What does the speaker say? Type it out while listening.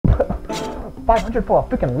500 for a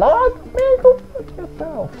freaking log? Man, go fuck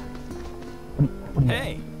yourself. What do you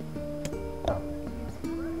Hey.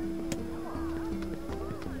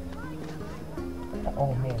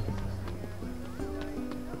 Oh man.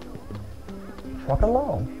 Truck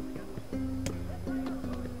along.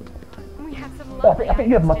 We have some Oh, I think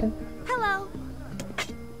you have mutton. Hello.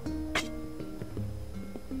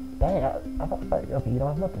 Dang, I thought, okay, you don't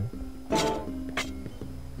have mutton.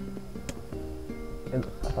 I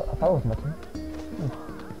thought it was mutton.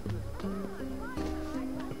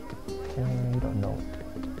 Okay, you don't know.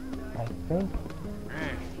 I think.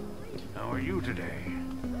 Hey, how are you today?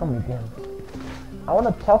 Oh my god. I want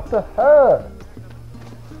to talk to her.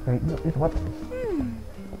 Wait, these weapons.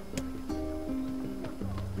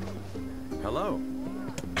 Hello.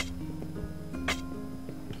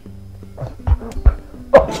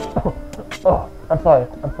 Oh, I'm sorry.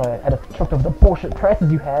 I just choked over the bullshit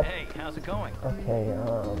prices you had. Hey, how's it going? Okay,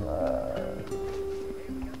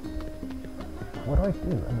 what do I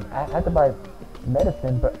do? I mean, I had to buy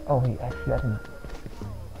medicine, but, oh wait, actually I didn't.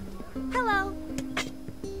 Hello.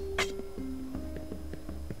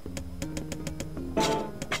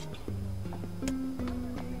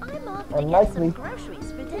 I'm off to get some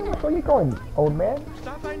groceries for dinner. Where are you going, old man?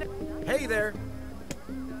 Stop by now. Hey there.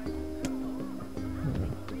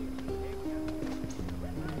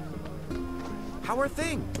 How are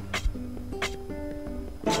things?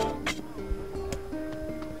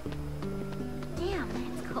 Damn,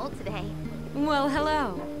 it's cold today. Well,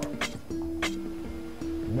 hello.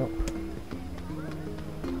 Nope.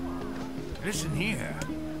 Listen here.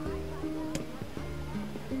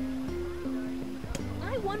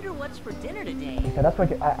 I wonder what's for dinner today. Okay, that's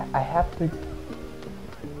what I have to.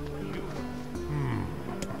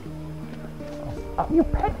 Oh, you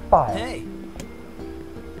pet file. Hey.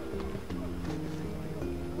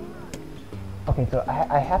 Okay, so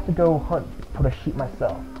I have to go hunt for the sheep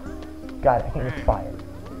myself. Got it. I can't get fired.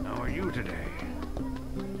 How are you today?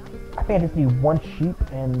 I think I just need one sheep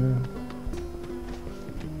and.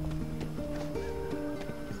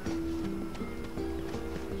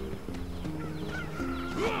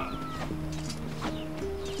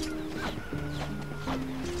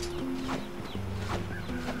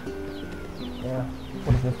 Yeah.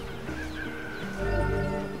 What is this?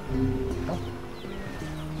 Oh.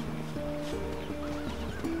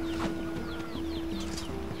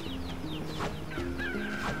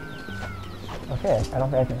 Okay, I don't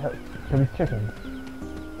think I can help kill these chickens.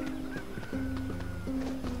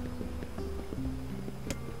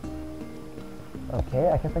 Okay,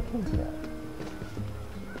 I guess I can do that.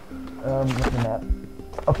 What's the map?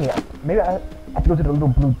 Okay, maybe I have to go to the little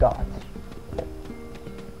blue dots.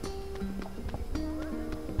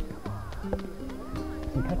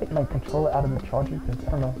 See, can I take my controller out of the charger? Because I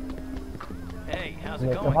don't know. Hey, how's Yeah,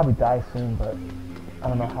 it it'll going? probably die soon, but I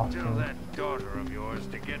don't know how Tell soon. that daughter of yours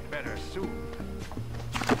to get better soon.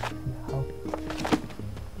 How...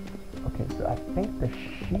 Okay, so I think the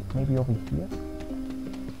sheep may be over here.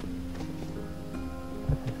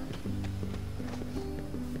 What's this?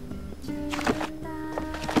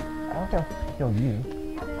 I don't think I'll kill you.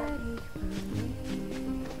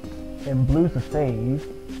 And blue's to save.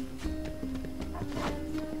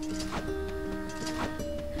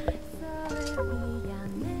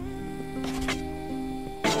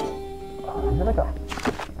 Is there like a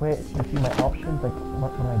way to see my options? Like,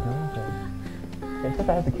 what am I doing? It says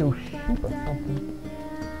I have to kill sheep or something.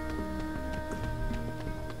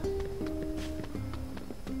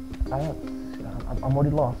 I'm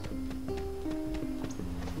already lost.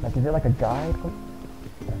 Like, is there like a guide? Okay.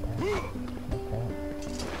 Okay.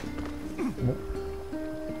 Nope.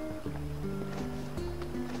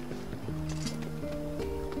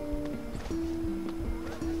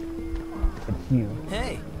 It's you.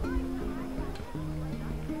 Hey.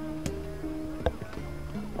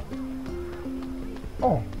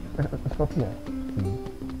 Oh, let's go up here.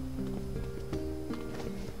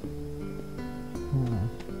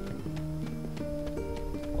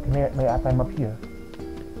 May I climb up here?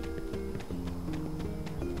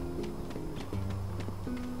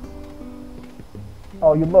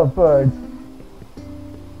 Oh, you love birds.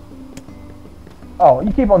 Oh,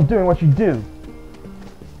 you keep on doing what you do.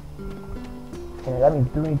 And that means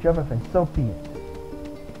doing each other, and so be it.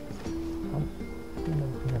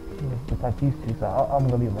 Besides these two, so I'm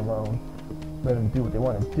gonna leave them alone. Let them do what they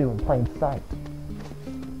want to do in plain sight.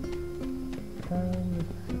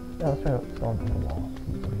 Let's try to stone from the wall.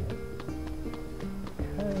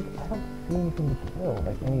 Because I don't see anything to kill.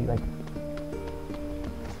 Like any like.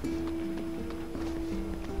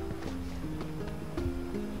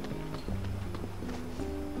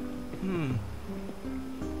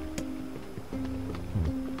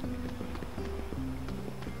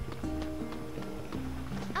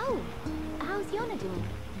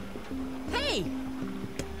 Hey!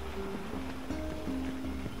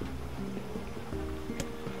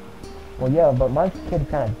 Well, yeah, but my kid is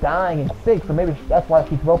kind of dying and sick, so maybe that's why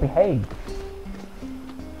she's well behaved.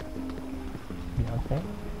 You know what I'm saying?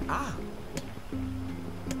 Ah.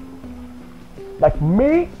 Like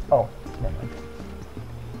me? Oh, never mind.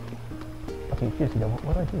 Okay, seriously though,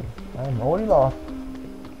 what do I do? I'm already lost.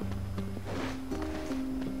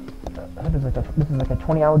 This is like a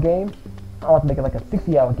 20-hour game. I want to make it like a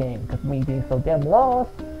 60-hour game because me being so damn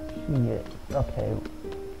lost. Shit. Okay.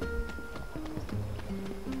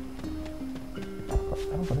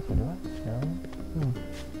 I don't go this way, do I? No.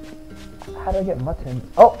 How do I get mutton?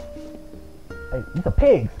 Oh! Hey, these are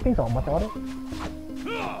pigs! Pigs aren't mutton, are they?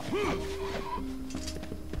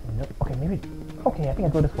 Nope. Okay, maybe. Okay, I think I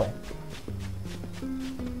go this way.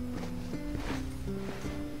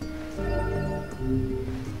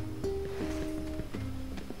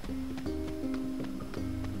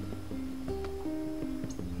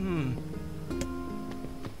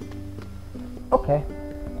 Okay,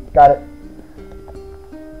 got it.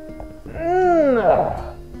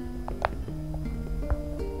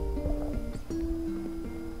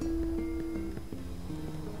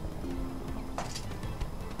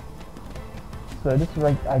 So this is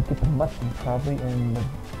like I get the mutton probably in the.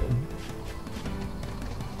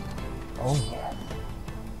 Oh yes.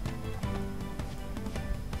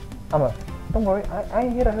 Don't worry, I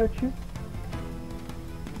ain't here to hurt you.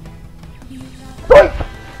 Wait!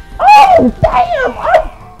 Oh damn!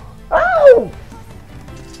 Oh!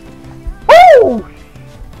 Oh!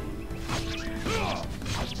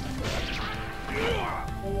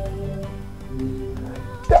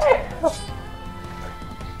 Damn!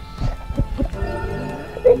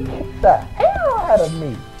 They kicked the hell out of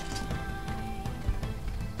me.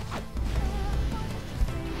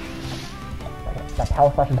 That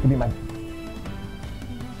power slash is gonna be my.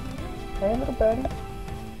 Hey, little birdie.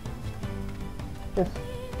 Just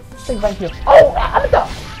stay right here. Oh, I'm a dog.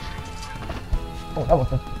 Oh, that was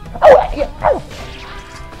just. Oh, yeah. Oh.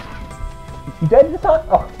 You dead this time?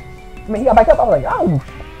 Oh, I mean, he got back up. I was like, oh,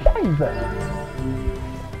 Jesus.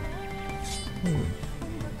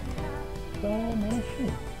 So many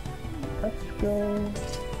sheep. Let's go.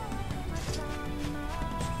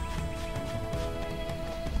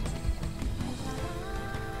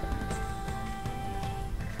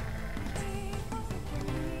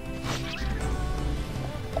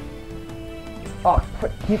 Oh,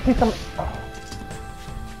 can you please come? Oh.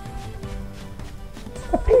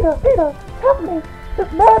 Peter, help me!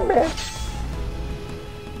 This madman!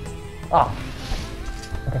 Ah. Oh.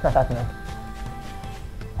 Okay, it's not fast enough.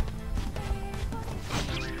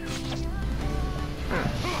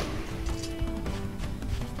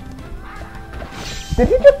 Did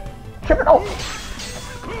he just trip it? Oh!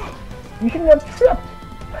 You shouldn't have tripped!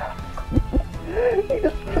 He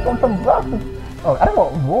just tripped on some rocks. Oh, I don't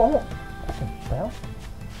want roll. What the hell?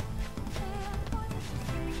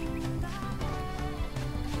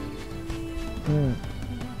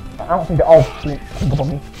 I don't think they're all think up on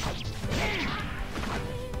me.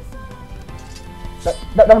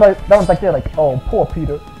 That one's like they're like, oh, poor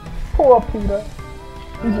Peter. Poor Peter.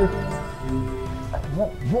 He just.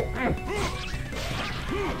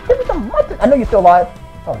 Give me some mutton! I know you're still alive.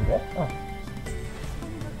 Oh, you dead? Oh.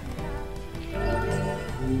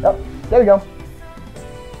 Oh, there we go.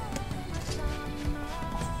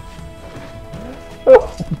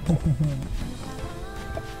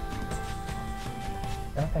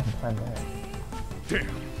 I don't think I can climb there.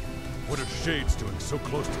 Damn! What are shades doing so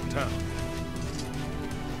close to town?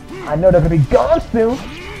 I know they're gonna be gone soon!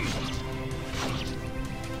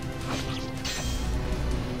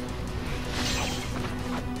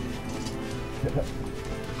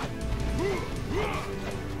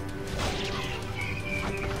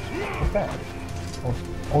 What's that?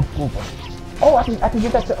 Old school book. Oh, I can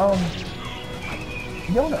give that to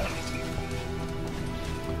Yona.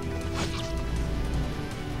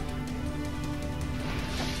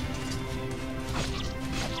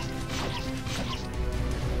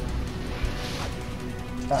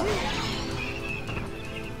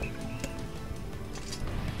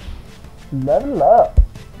 Level up.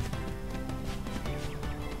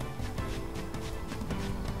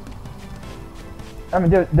 I mean,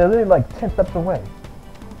 they're literally like 10 steps away.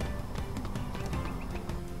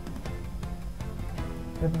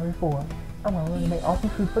 February 4th. I'm gonna learn to make awesome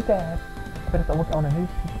food for Dad. I better start working on a new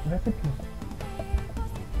recipe.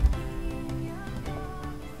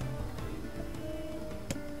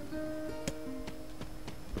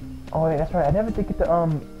 Oh wait, that's right. I never did get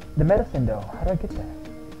the medicine though. How do I get that?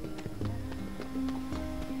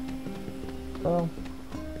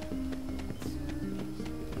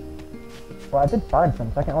 Well, I did find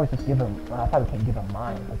some, so I can always just give him. Well, I probably can't give him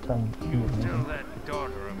mine. Like some You weird tell reason. that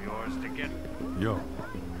daughter of yours to get... Yo.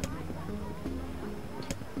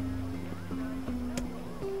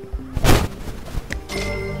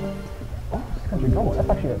 Oh, 600 gold. That's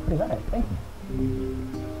actually pretty nice. Thank you.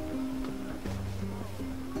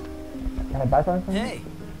 Can I buy something from you? Hey,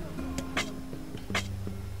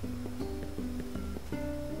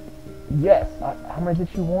 Yes. How many did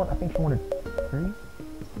she want? I think she wanted 3.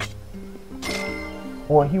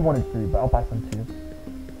 Or he wanted 3, but I'll buy some too.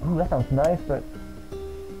 Ooh, that sounds nice, but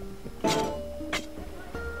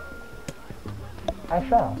I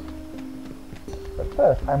shall. But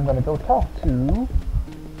first, I'm gonna go talk to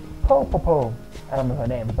Po. I don't know her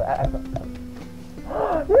name, but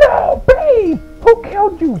no, babe! Who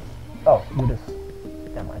killed you? Oh, you just.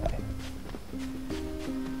 Never mind. Okay.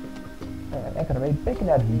 I could have made bacon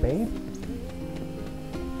out of you, babe.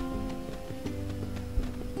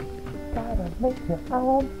 Gotta make your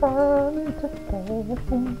own fun to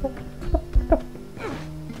go.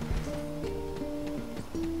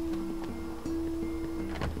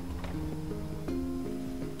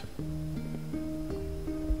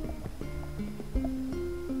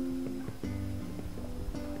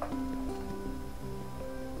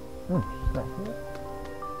 She's not here.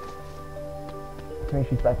 Maybe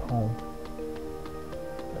she's back home.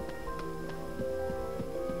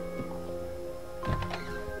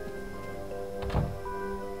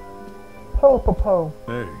 Po.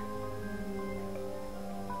 Hey.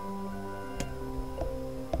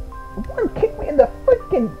 One kicked me in the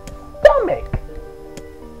freaking stomach!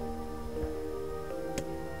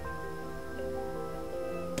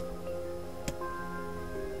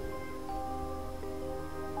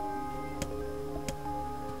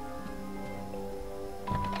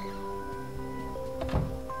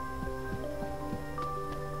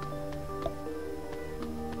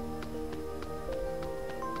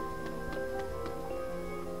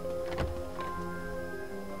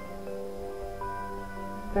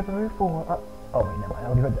 February 4. Oh wait, no, I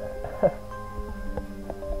already read that.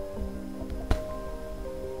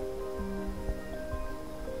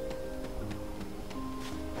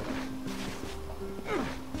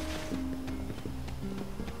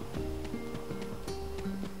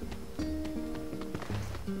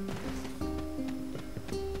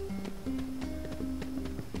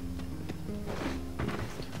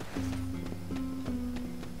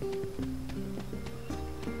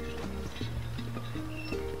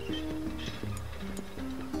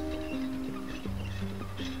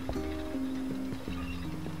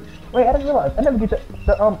 Wait, I didn't realize. I never get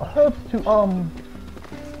the herbs to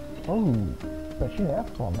Oh, but she didn't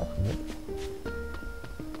ask for them. That's good.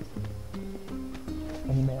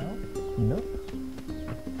 Any mail? Nope.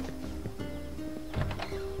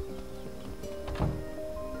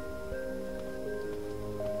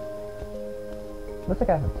 Looks like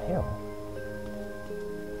I have a tail.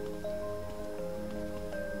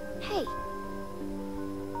 Hey,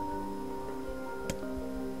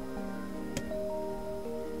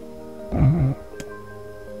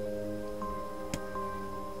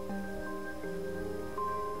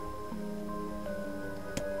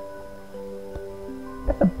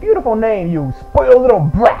 That's a beautiful name, you spoiled little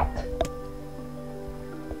brat!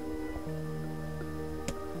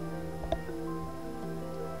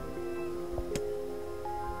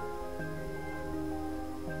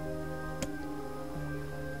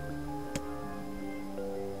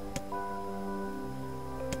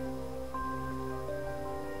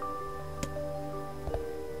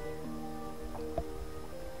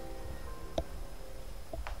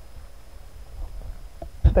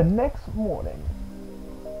 The next morning.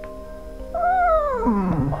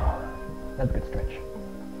 That's a good stretch.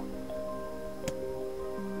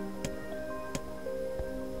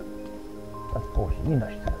 That's bullshit. You know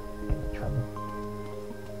she's gonna get into trouble.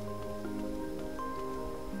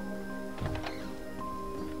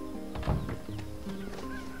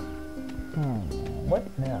 What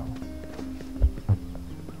now?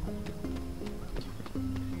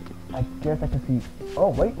 I guess I can see. Oh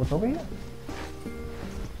wait, what's over here?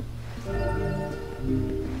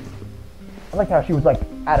 I like how she was like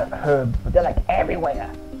out of herbs, but they're like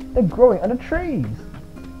everywhere. They're growing under trees.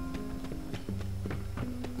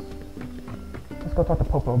 Let's go talk to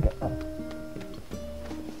Popo again.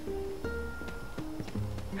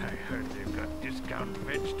 I heard they've got discount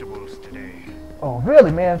vegetables today. Oh,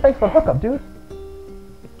 really, man? Thanks for the hookup, dude.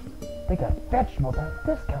 They got vegetables at a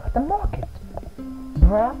discount at the market.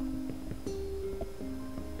 Bruh.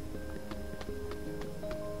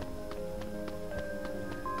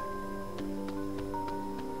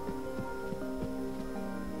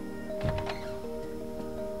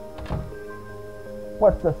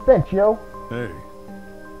 What's the cinch, yo? Hey,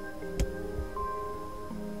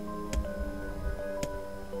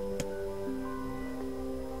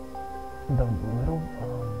 The little,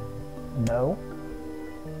 no.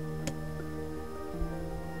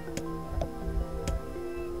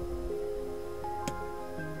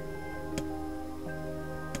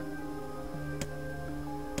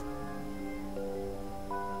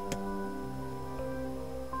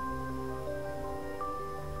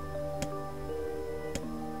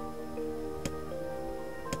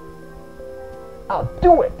 I'll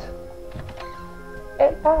do it!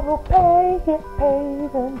 And I will pay, get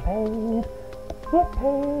paid and paid. Get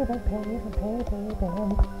paid and paid and paid and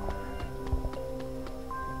paid.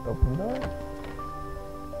 Open the door.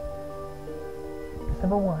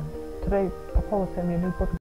 December 1. Today, Papa sent me a new book.